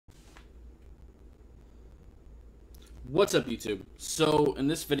What's up, YouTube? So in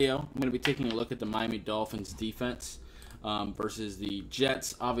this video, I'm going to be taking a look at the Miami Dolphins defense versus the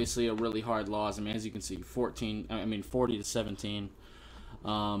Jets. Obviously, a really hard loss. I mean, as you can see, 40 to 17.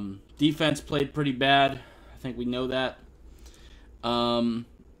 Defense played pretty bad. I think we know that.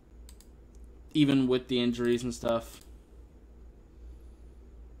 Even with the injuries and stuff.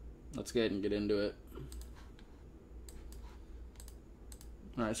 Let's go ahead and get into it.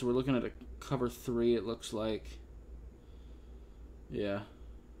 All right, so we're looking at a cover 3. It looks like. Yeah.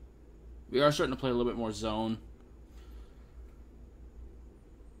 We are starting to play a little bit more zone.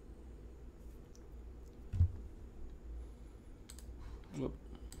 Whoop.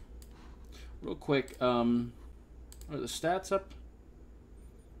 Real quick, are the stats up?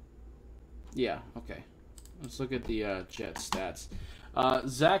 Yeah, okay. Let's look at the Jets stats.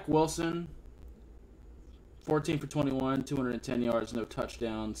 Zach Wilson, 14 for 21, 210 yards, no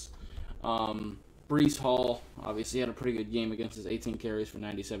touchdowns. Breece Hall, obviously, had a pretty good game against his 18 carries for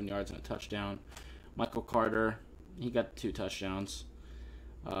 97 yards and a touchdown. Michael Carter, he got 2 touchdowns.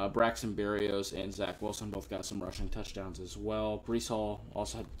 Braxton Berrios and Zach Wilson both got some rushing touchdowns as well. Breece Hall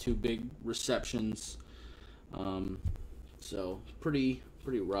also had 2 big receptions. So pretty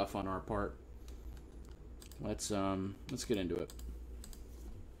rough on our part. Let's get into it.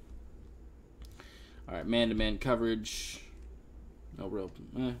 All right, man-to-man coverage. No real.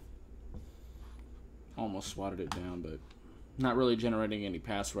 Almost swatted it down, but not really generating any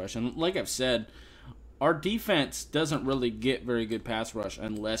pass rush. And like I've said, our defense doesn't really get very good pass rush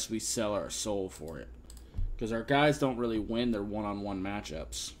unless we sell our soul for it. Because our guys don't really win their one-on-one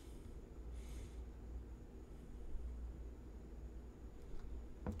matchups.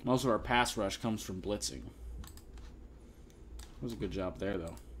 Most of our pass rush comes from blitzing. That was a good job there,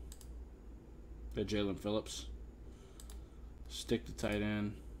 though. Good Jalen Phillips. Stick to tight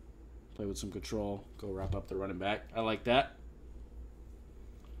end. Play with some control. Go wrap up the running back. I like that.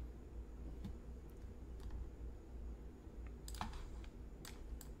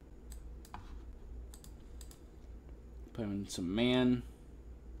 Play in some man.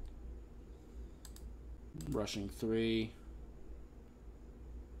 Rushing 3.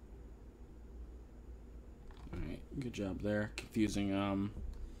 Alright, good job there. Confusing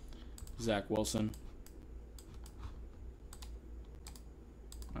Zach Wilson.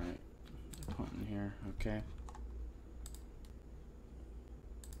 Alright. Punting here, okay.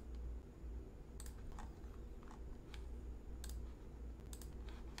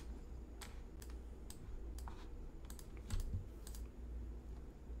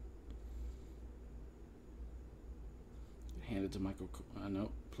 Handed to Michael.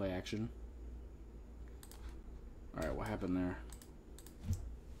 Nope. Play action. Alright, what happened there?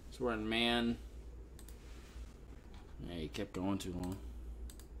 So we're in man. Yeah, he kept going too long.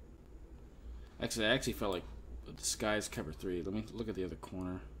 Actually, I actually felt like the disguise cover 3. Let me look at the other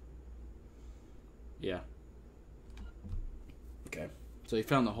corner. Yeah. Okay. So he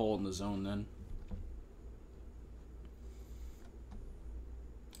found the hole in the zone then.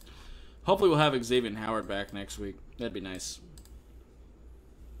 Hopefully we'll have Xavier Howard back next week. That'd be nice.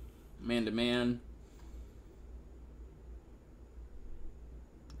 Man-to-man.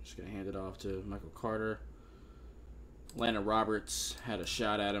 Just going to hand it off to Michael Carter. Landon Roberts had a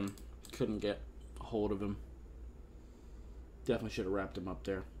shot at him. Couldn't get a hold of him. Definitely should have wrapped him up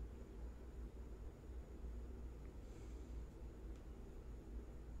there.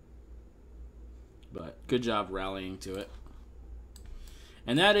 But good job rallying to it.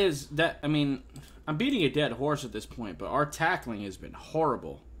 And I mean, I'm beating a dead horse at this point, but our tackling has been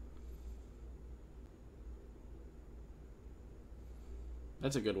horrible.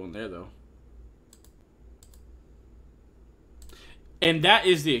 That's a good one there, though. And that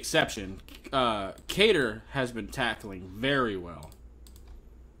is the exception. Cater has been tackling very well.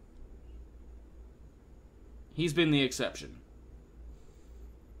 He's been the exception.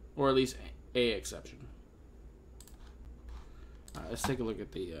 Or at least a exception. All right, let's take a look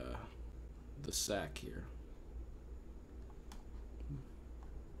at the sack here.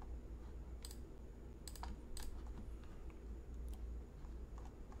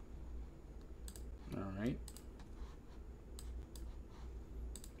 All right.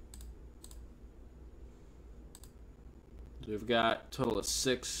 So we've got a total of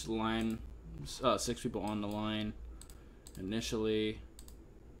 6 people on the line. Initially,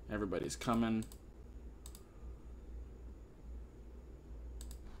 everybody's coming.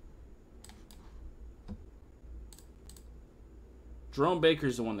 Jerome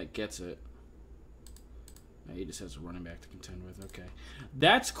Baker's the one that gets it. He just has a running back to contend with. Okay.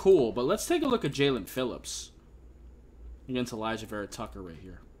 That's cool, but let's take a look at Jalen Phillips against Elijah Vera Tucker right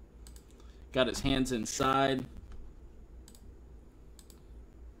here. Got his hands inside.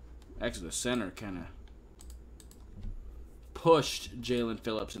 Actually, the center kind of pushed Jalen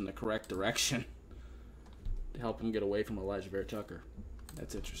Phillips in the correct direction to help him get away from Elijah Vera Tucker.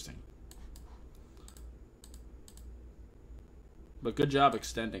 That's interesting. But good job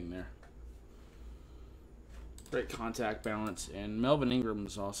extending there. Great contact balance. And Melvin Ingram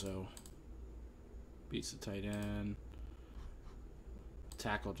is also beats the tight end.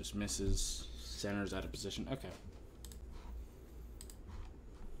 Tackle just misses. Center's out of position. Okay.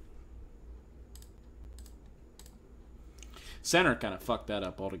 Center kind of fucked that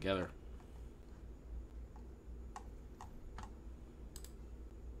up altogether.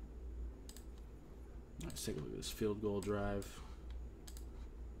 Let's take a look at this field goal drive.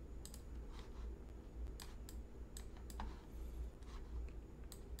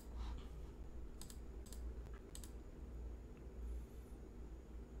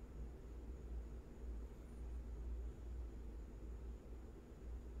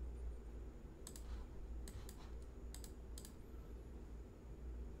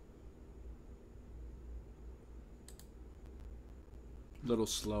 Little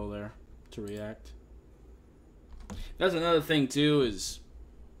slow there to react. That's another thing too, is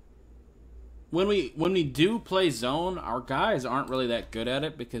when we do play zone, our guys aren't really that good at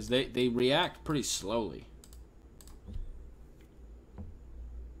it because they react pretty slowly.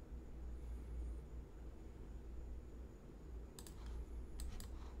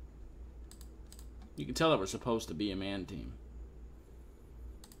 You can tell that we're supposed to be a man team.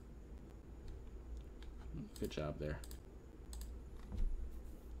 Good job there.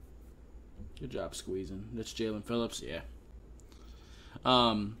 Good job squeezing. That's Jalen Phillips, yeah.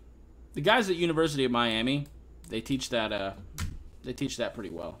 The guys at University of Miami, they teach that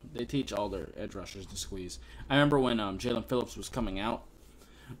pretty well. They teach all their edge rushers to squeeze. I remember when Jalen Phillips was coming out,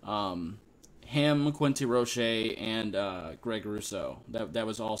 him, Quincy Roche, and Greg Russo, that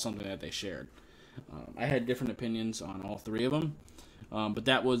was all something that they shared. I had different opinions on all three of them, but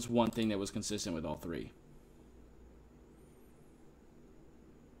that was one thing that was consistent with all three.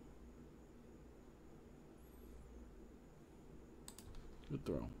 Good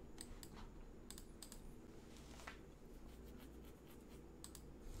throw.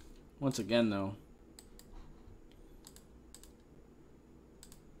 Once again, though,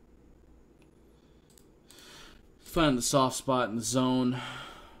 find the soft spot in the zone.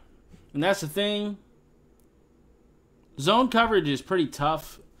 And that's the thing. Zone coverage is pretty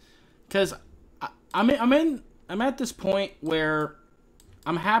tough because I'm at this point where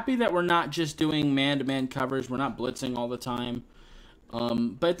I'm happy that we're not just doing man-to-man coverage. We're not blitzing all the time.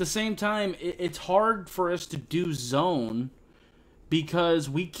 But at the same time, it's hard for us to do zone because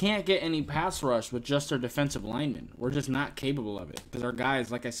we can't get any pass rush with just our defensive linemen. We're just not capable of it because our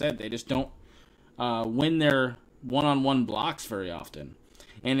guys, like I said, they just don't win their one-on-one blocks very often.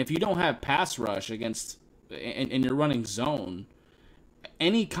 And if you don't have pass rush against and you're running zone,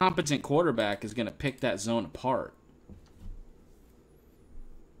 any competent quarterback is going to pick that zone apart.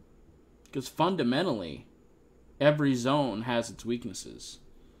 Because fundamentally, every zone has its weaknesses.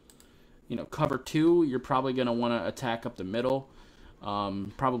 You know, cover 2, you're probably going to want to attack up the middle,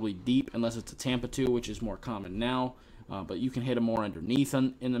 probably deep, unless it's a Tampa 2, which is more common now. But you can hit them more underneath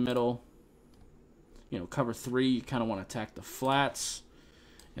in the middle. You know, cover 3, you kind of want to attack the flats,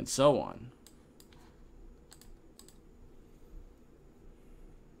 and so on.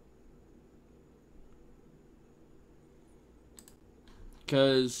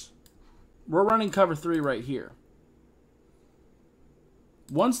 Because we're running cover 3 right here.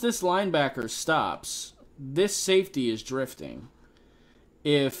 Once this linebacker stops, this safety is drifting.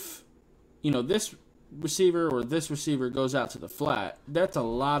 If, you know, this receiver or this receiver goes out to the flat, that's a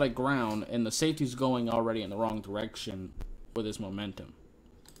lot of ground, and the safety's going already in the wrong direction with his momentum.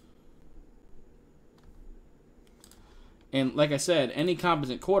 And like I said, any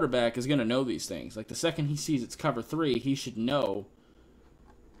competent quarterback is going to know these things. Like the second he sees it's cover 3, he should know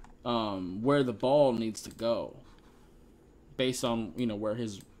where the ball needs to go based on, you know, where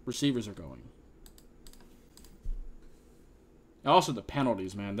his receivers are going. Also the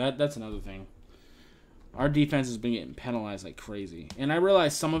penalties, man. That's another thing. Our defense has been getting penalized like crazy. And I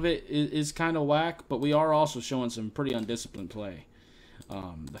realize some of it is kind of whack, but we are also showing some pretty undisciplined play.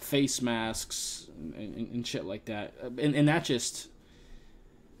 The face masks and shit like that. And that just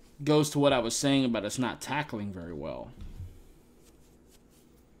goes to what I was saying about us not tackling very well.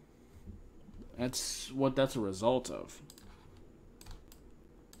 That's what that's a result of.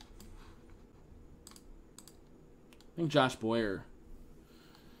 I think Josh Boyer,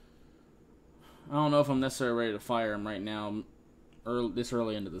 I don't know if I'm necessarily ready to fire him right now, this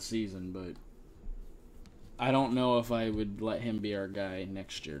early into the season, but I don't know if I would let him be our guy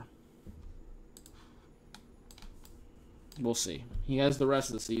next year. we'll see. He has the rest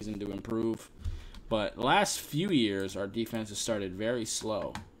of the season to improve. But last few years, our defense has started very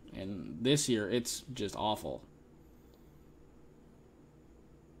slow. And this year, it's just awful.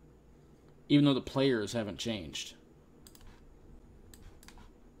 Even though the players haven't changed.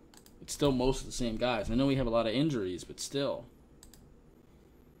 It's still most of the same guys. I know we have a lot of injuries, but still.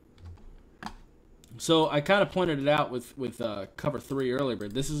 So I kind of pointed it out with cover 3 earlier,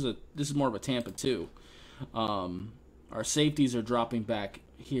 but this is more of a Tampa 2. Our safeties are dropping back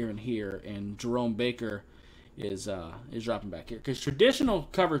here and here, and Jerome Baker is dropping back here. Because traditional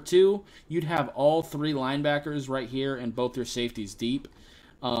cover 2, you'd have all 3 linebackers right here and both your safeties deep.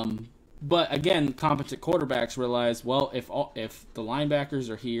 But again, competent quarterbacks realize, well, if the linebackers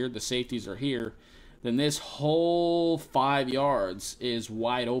are here, the safeties are here, then this whole 5 yards is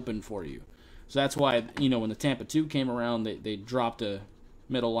wide open for you. So that's why, when the Tampa 2 came around, they dropped a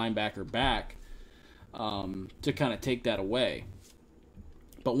middle linebacker back to kind of take that away.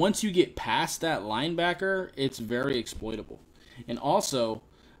 But once you get past that linebacker, it's very exploitable. And also,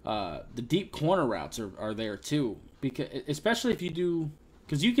 the deep corner routes are there too, because especially if you do,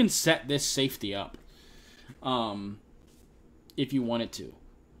 because you can set this safety up if you wanted to.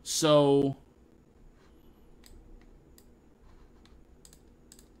 So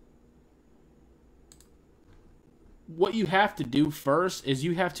what you have to do first is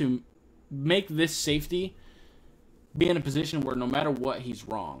you have to make this safety be in a position where no matter what, he's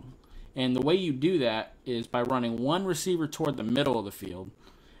wrong. And the way you do that is by running one receiver toward the middle of the field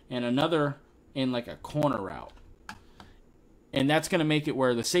and another in like a corner route. And that's going to make it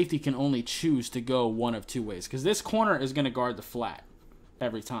where the safety can only choose to go one of 2 ways. Because this corner is going to guard the flat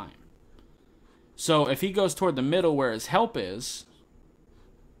every time. So if he goes toward the middle where his help is,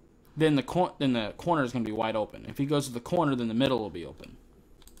 then the corner is going to be wide open. If he goes to the corner, then the middle will be open.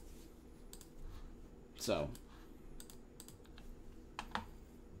 So,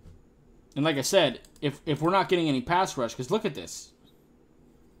 and like I said, if we're not getting any pass rush, because look at this.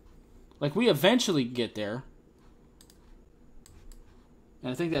 Like, we eventually get there.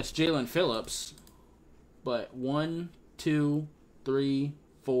 And I think that's Jalen Phillips. But 1, 2, 3,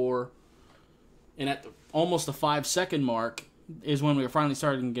 4. And at almost the 5-second mark is when we were finally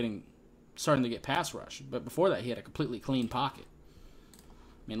starting to get pass rush. But before that, he had a completely clean pocket.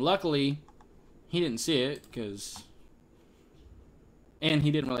 I mean, luckily, he didn't see it, and he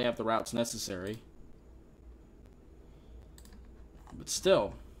didn't really have the routes necessary. But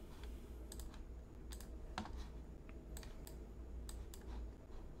still.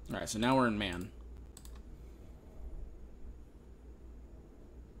 Alright, so now we're in man.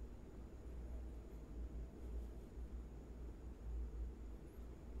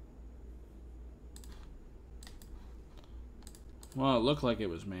 Well, it looked like it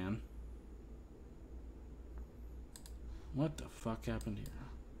was man. What the fuck happened here?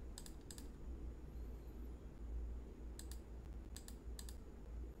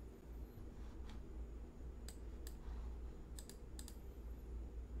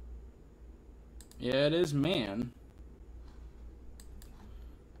 Yeah, it is man.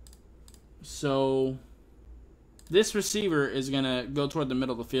 So this receiver is going to go toward the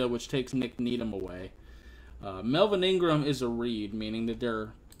middle of the field, which takes Nick Needham away. Melvin Ingram is a read, meaning that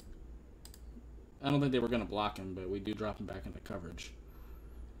I don't think they were going to block him, but we do drop him back into coverage.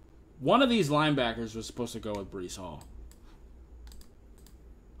 One of these linebackers was supposed to go with Breece Hall.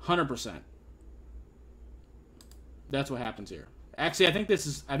 100%. That's what happens here. Actually, I think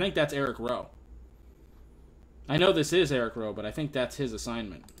that's Eric Rowe. I know this is Eric Rowe, but I think that's his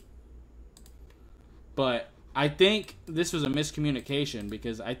assignment. But I think this was a miscommunication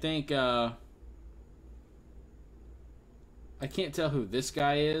because I think I can't tell who this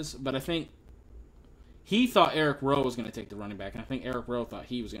guy is, but I think he thought Eric Rowe was going to take the running back, and I think Eric Rowe thought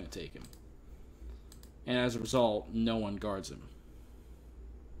he was going to take him. And as a result, no one guards him.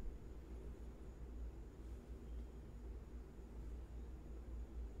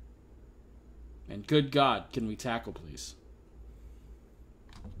 And good God, can we tackle, please?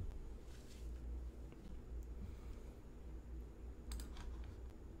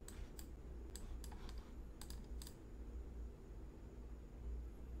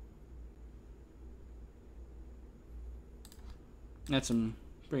 That's some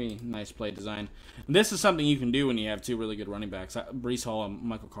pretty nice play design. And this is something you can do when you have 2 really good running backs. Breece Hall and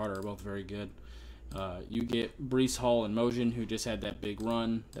Michael Carter are both very good. You get Breece Hall in motion, who just had that big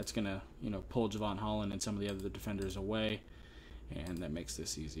run. That's going to, pull Javon Holland and some of the other defenders away. And that makes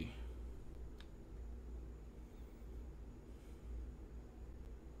this easy.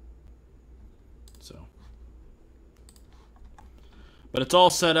 So. But it's all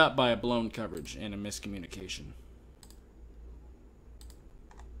set up by a blown coverage and a miscommunication.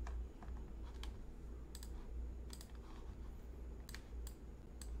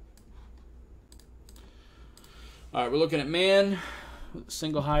 All right, we're looking at man.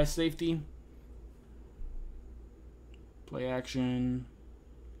 Single high safety. Play action.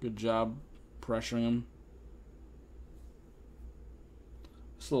 Good job pressuring him.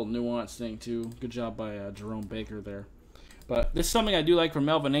 This little nuanced thing, too. Good job by Jerome Baker there. But this is something I do like from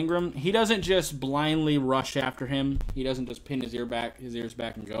Melvin Ingram. He doesn't just blindly rush after him. He doesn't just pin his ears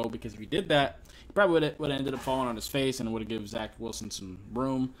back and go. Because if he did that, he probably would have ended up falling on his face and would have given Zach Wilson some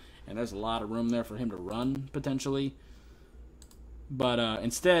room. And there's a lot of room there for him to run, potentially. But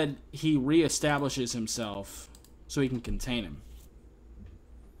instead, he reestablishes himself so he can contain him.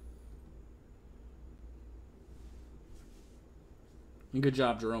 And good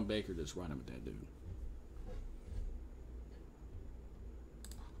job, Jerome Baker, just running with that dude.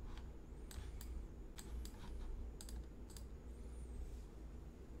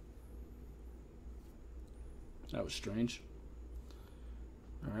 That was strange.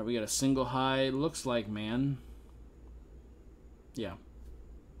 All right, we got a single high. Looks like man. Yeah.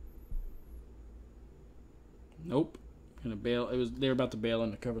 Nope. Gonna bail. They were about to bail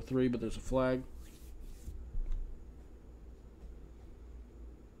into cover 3, but there's a flag.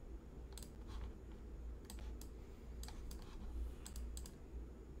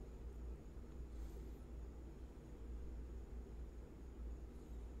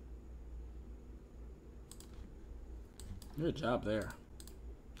 Good job there.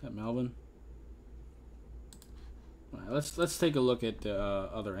 Is that Melvin? All right, let's take a look at the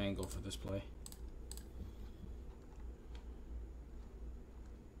other angle for this play.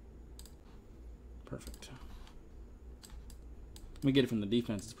 Perfect. Let me get it from the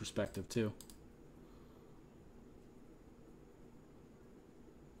defense's perspective too.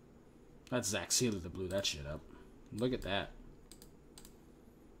 That's Zach Sealer that blew that shit up. Look at that.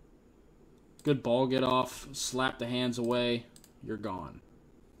 Good ball get off. Slap the hands away. You're gone.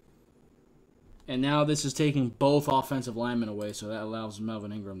 And now this is taking both offensive linemen away, so that allows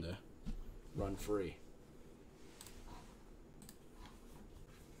Melvin Ingram to run free.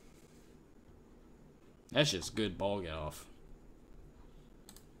 That's just good ball get off.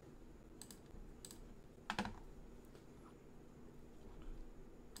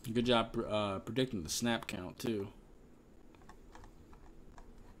 Good job predicting the snap count, too.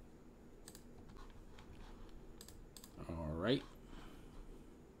 All right.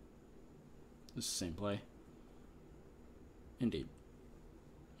 This is the same play. Indeed.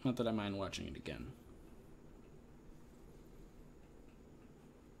 Not that I mind watching it again.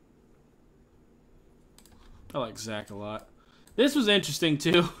 I like Zach a lot. This was interesting,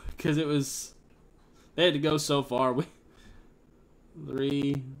 too, because they had to go so far.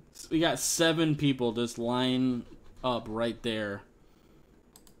 We got 7 people just line up right there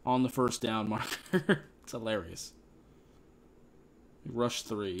on the first down marker. It's hilarious. We rushed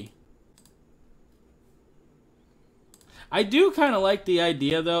 3. I do kind of like the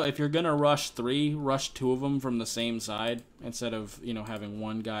idea, though, if you're going to rush 3, rush 2 of them from the same side instead of, having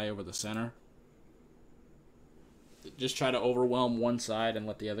one guy over the center. Just try to overwhelm one side and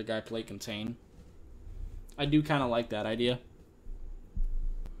let the other guy play contain. I do kind of like that idea.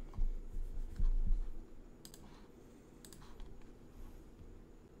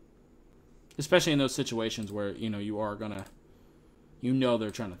 Especially in those situations where, you are going to, they're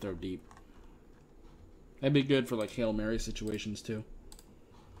trying to throw deep. That'd be good for, like, Hail Mary situations, too.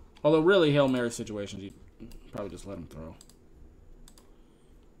 Although, really, Hail Mary situations, you probably just let them throw.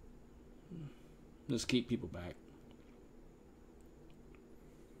 Just keep people back.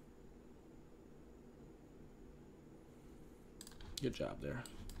 Good job there.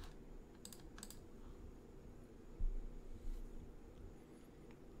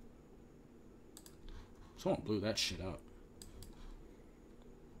 Someone blew that shit up.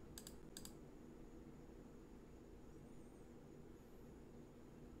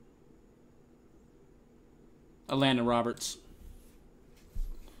 Landon Roberts.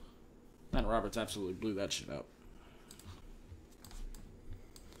 Landon Roberts absolutely blew that shit up.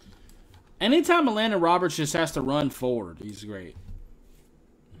 Anytime Landon Roberts just has to run forward, he's great.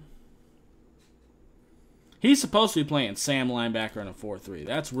 He's supposed to be playing Sam linebacker in a 4-3.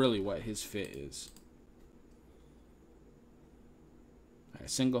 That's really what his fit is. All right,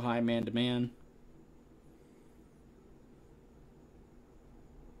 single high man-to-man.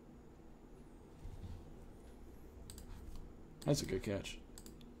 That's a good catch.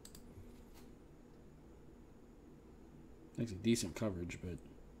 Makes a decent coverage, but...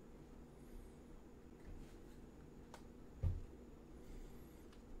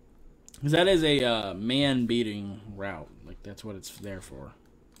 Because that is a man-beating route. Like, that's what it's there for.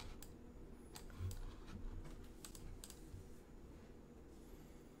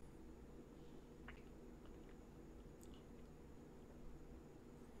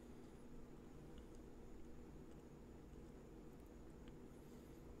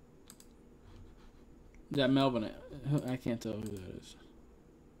 Is that Melvin? I can't tell who that is.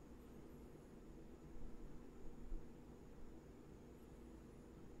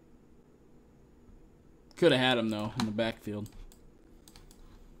 Could have had him, though, in the backfield.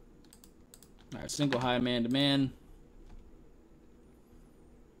 All right, single high man-to-man.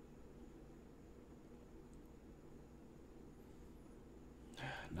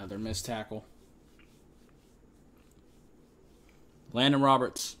 Another missed tackle. Landon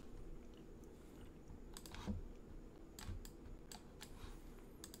Roberts.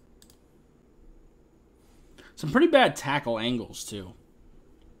 Some pretty bad tackle angles, too.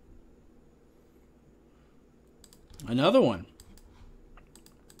 Another one.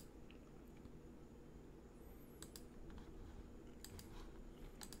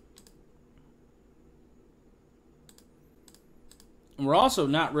 And we're also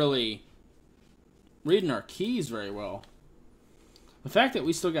not really reading our keys very well. The fact that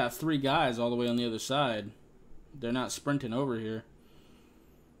we still got 3 guys all the way on the other side, they're not sprinting over here.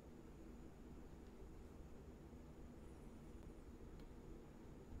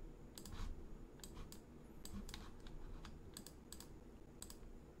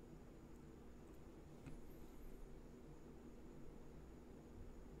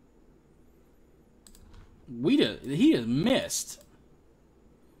 He has missed.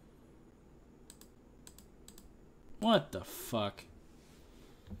 What the fuck?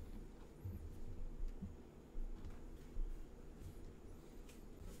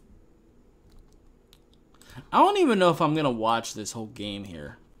 I don't even know if I'm going to watch this whole game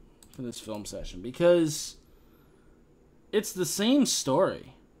here for this film session because it's the same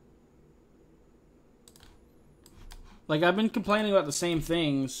story. Like, I've been complaining about the same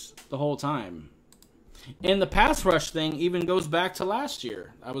things the whole time. And the pass rush thing even goes back to last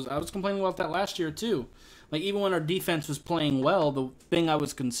year. I was complaining about that last year too. Like, even when our defense was playing well, the thing I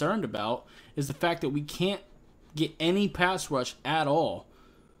was concerned about is the fact that we can't get any pass rush at all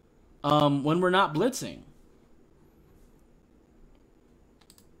when we're not blitzing.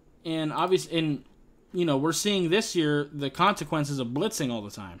 And obviously, we're seeing this year the consequences of blitzing all the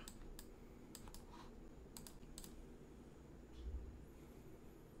time.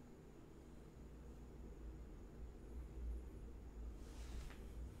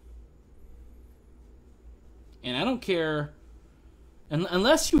 And I don't care,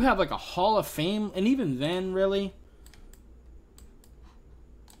 unless you have like a Hall of Fame, and even then, really,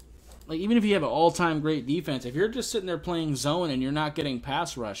 like even if you have an all-time great defense, if you're just sitting there playing zone and you're not getting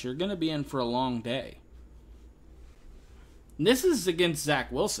pass rush, you're going to be in for a long day. And this is against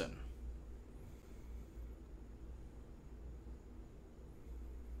Zach Wilson.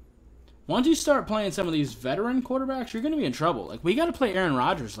 Once you start playing some of these veteran quarterbacks, you're going to be in trouble. Like, we got to play Aaron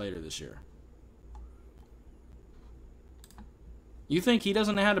Rodgers later this year. You think he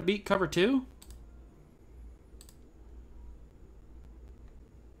doesn't know how to beat cover 2?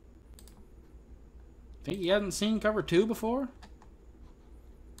 Think he hasn't seen cover 2 before?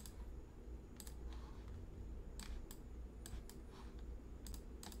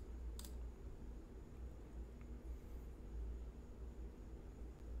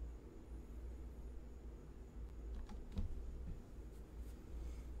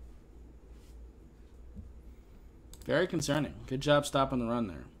 Very concerning. Good job stopping the run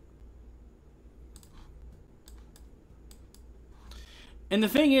there. And the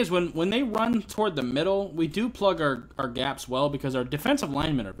thing is, when they run toward the middle, we do plug our gaps well because our defensive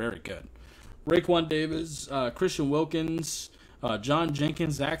linemen are very good. Raekwon Davis, Christian Wilkins, John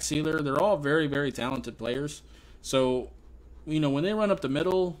Jenkins, Zach Sealer, they're all very, very talented players. So, when they run up the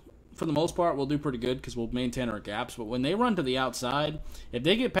middle, for the most part, we'll do pretty good because we'll maintain our gaps. But when they run to the outside, if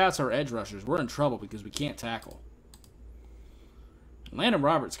they get past our edge rushers, we're in trouble because we can't tackle. Landon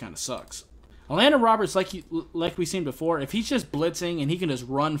Roberts kind of sucks. Landon Roberts, like we've seen before, if he's just blitzing and he can just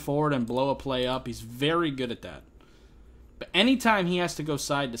run forward and blow a play up, he's very good at that. But anytime he has to go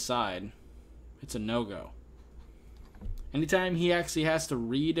side to side, it's a no-go. Anytime he actually has to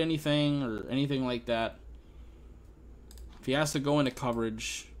read anything or anything like that, if he has to go into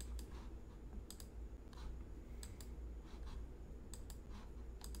coverage,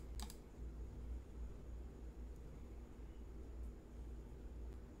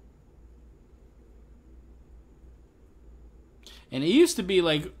 and it used to be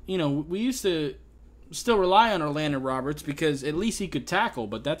like, we used to still rely on our Landon Roberts because at least he could tackle,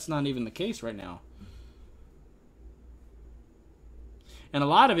 but that's not even the case right now. And a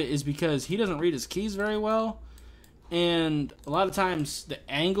lot of it is because he doesn't read his keys very well, and a lot of times the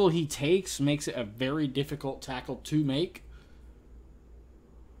angle he takes makes it a very difficult tackle to make.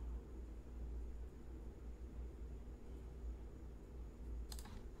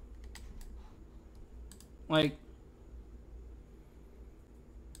 Like,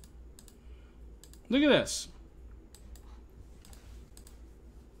 look at this.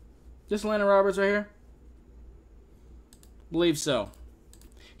 This Landon Roberts right here? Believe so.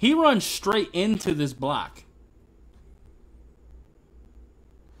 He runs straight into this block.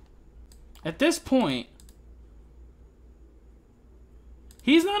 At this point,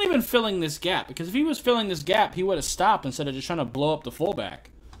 he's not even filling this gap. Because if he was filling this gap, he would have stopped instead of just trying to blow up the fullback.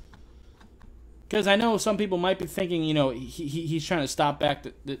 Because I know some people might be thinking, you know, he's trying to stop back.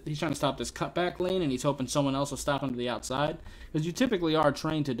 He's trying to stop this cutback lane, and he's hoping someone else will stop him to the outside. Because you typically are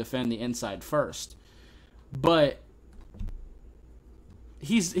trained to defend the inside first. But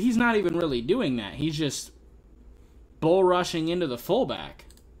he's not even really doing that. He's just bull rushing into the fullback.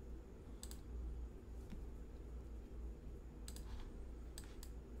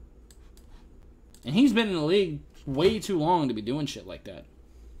 And he's been in the league way too long to be doing shit like that.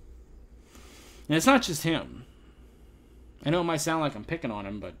 And it's not just him. I know it might sound like I'm picking on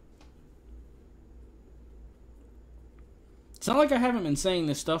him, but it's not like I haven't been saying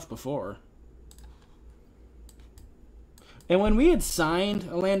this stuff before. And when we had signed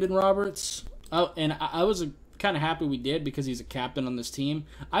Landon Roberts, and I was kind of happy we did because he's a captain on this team,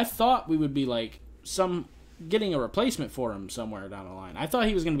 I thought we would be like getting a replacement for him somewhere down the line. I thought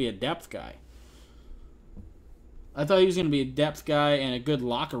he was going to be a depth guy. I thought he was going to be a depth guy and a good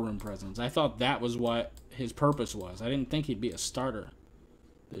locker room presence. I thought that was what his purpose was. I didn't think he'd be a starter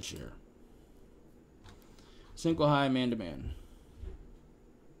this year. Single high, man-to-man.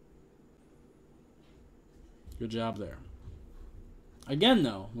 Good job there. Again,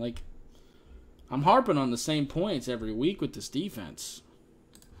 though, like, I'm harping on the same points every week with this defense.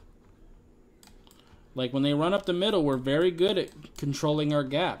 Like, when they run up the middle, we're very good at controlling our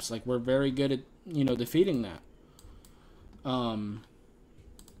gaps. Like, we're very good at, you know, defeating that. But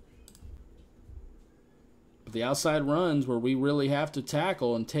the outside runs where we really have to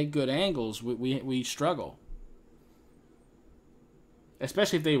tackle and take good angles, we struggle.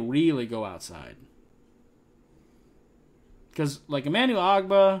 Especially if they really go outside. Because, like, Emmanuel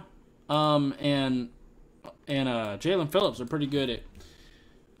Ogbah and Jalen Phillips are pretty good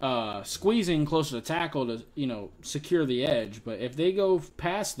at squeezing closer to tackle to, you know, secure the edge. But if they go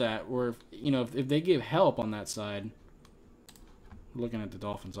past that, or, you know, if they give help on that side... Looking at the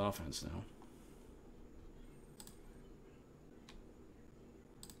Dolphins' offense now.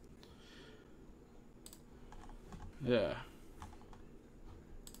 Yeah.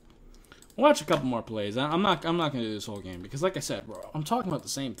 Watch a couple more plays. I'm not going to do this whole game because, like I said, bro, I'm talking about the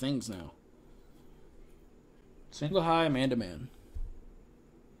same things now. Single high, man-to-man.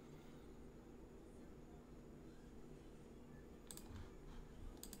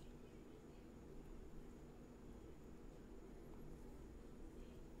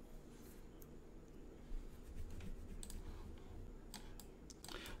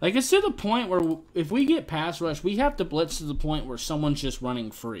 Like, it's to the point where if we get pass rush, we have to blitz to the point where someone's just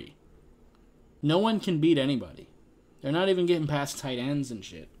running free. No one can beat anybody. They're not even getting past tight ends and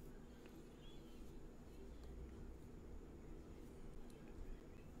shit.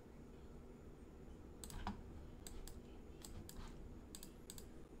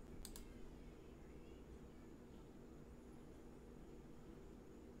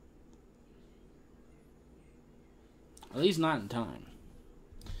 At least not in time.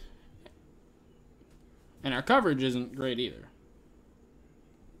 And our coverage isn't great either.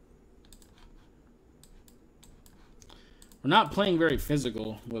 We're not playing very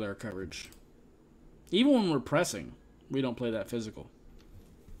physical with our coverage. Even when we're pressing, we don't play that physical.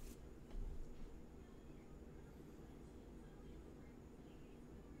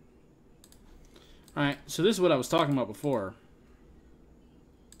 Alright, so this is what I was talking about before.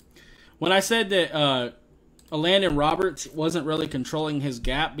 When I said that Landon Roberts wasn't really controlling his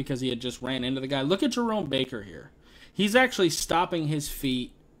gap because he had just ran into the guy. Look at Jerome Baker here. He's actually stopping his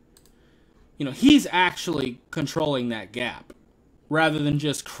feet. You know, he's actually controlling that gap rather than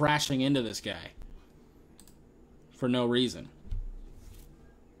just crashing into this guy for no reason.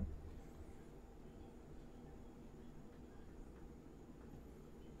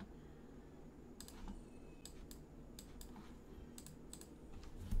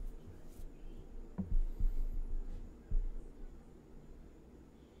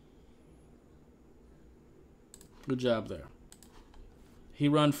 Good job there. He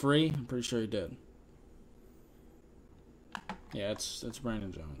run free? I'm pretty sure he did. Yeah, it's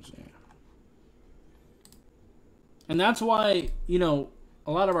Brandon Jones, yeah. And that's why, you know,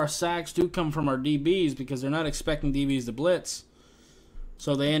 a lot of our sacks do come from our DBs because they're not expecting DBs to blitz.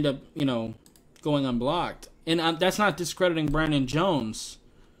 So they end up, you know, going unblocked. And that's not discrediting Brandon Jones.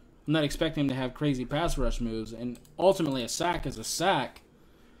 I'm not expecting him to have crazy pass rush moves, and ultimately a sack is a sack.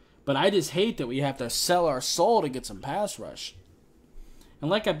 But I just hate that we have to sell our soul to get some pass rush. And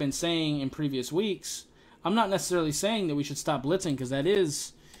like I've been saying in previous weeks, I'm not necessarily saying that we should stop blitzing, because that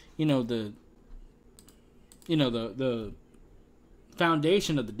is, the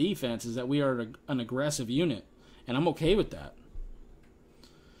foundation of the defense is that we are an aggressive unit, and I'm okay with that.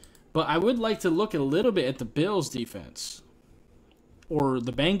 But I would like to look a little bit at the Bills' defense or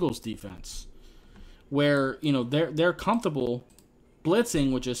the Bengals' defense, where they're comfortable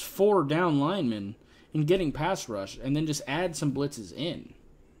blitzing with just 4 down linemen and getting pass rush, and then just add some blitzes in.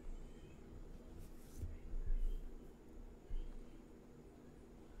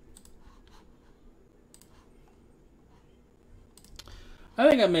 I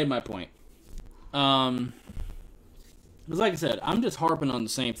think I've made my point. Because like I said, I'm just harping on the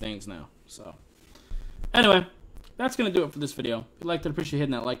same things now. So, anyway, that's going to do it for this video. If you liked it, appreciate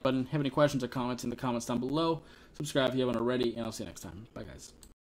hitting that like button. Have any questions or comments in the comments down below. Subscribe if you haven't already, and I'll see you next time. Bye, guys.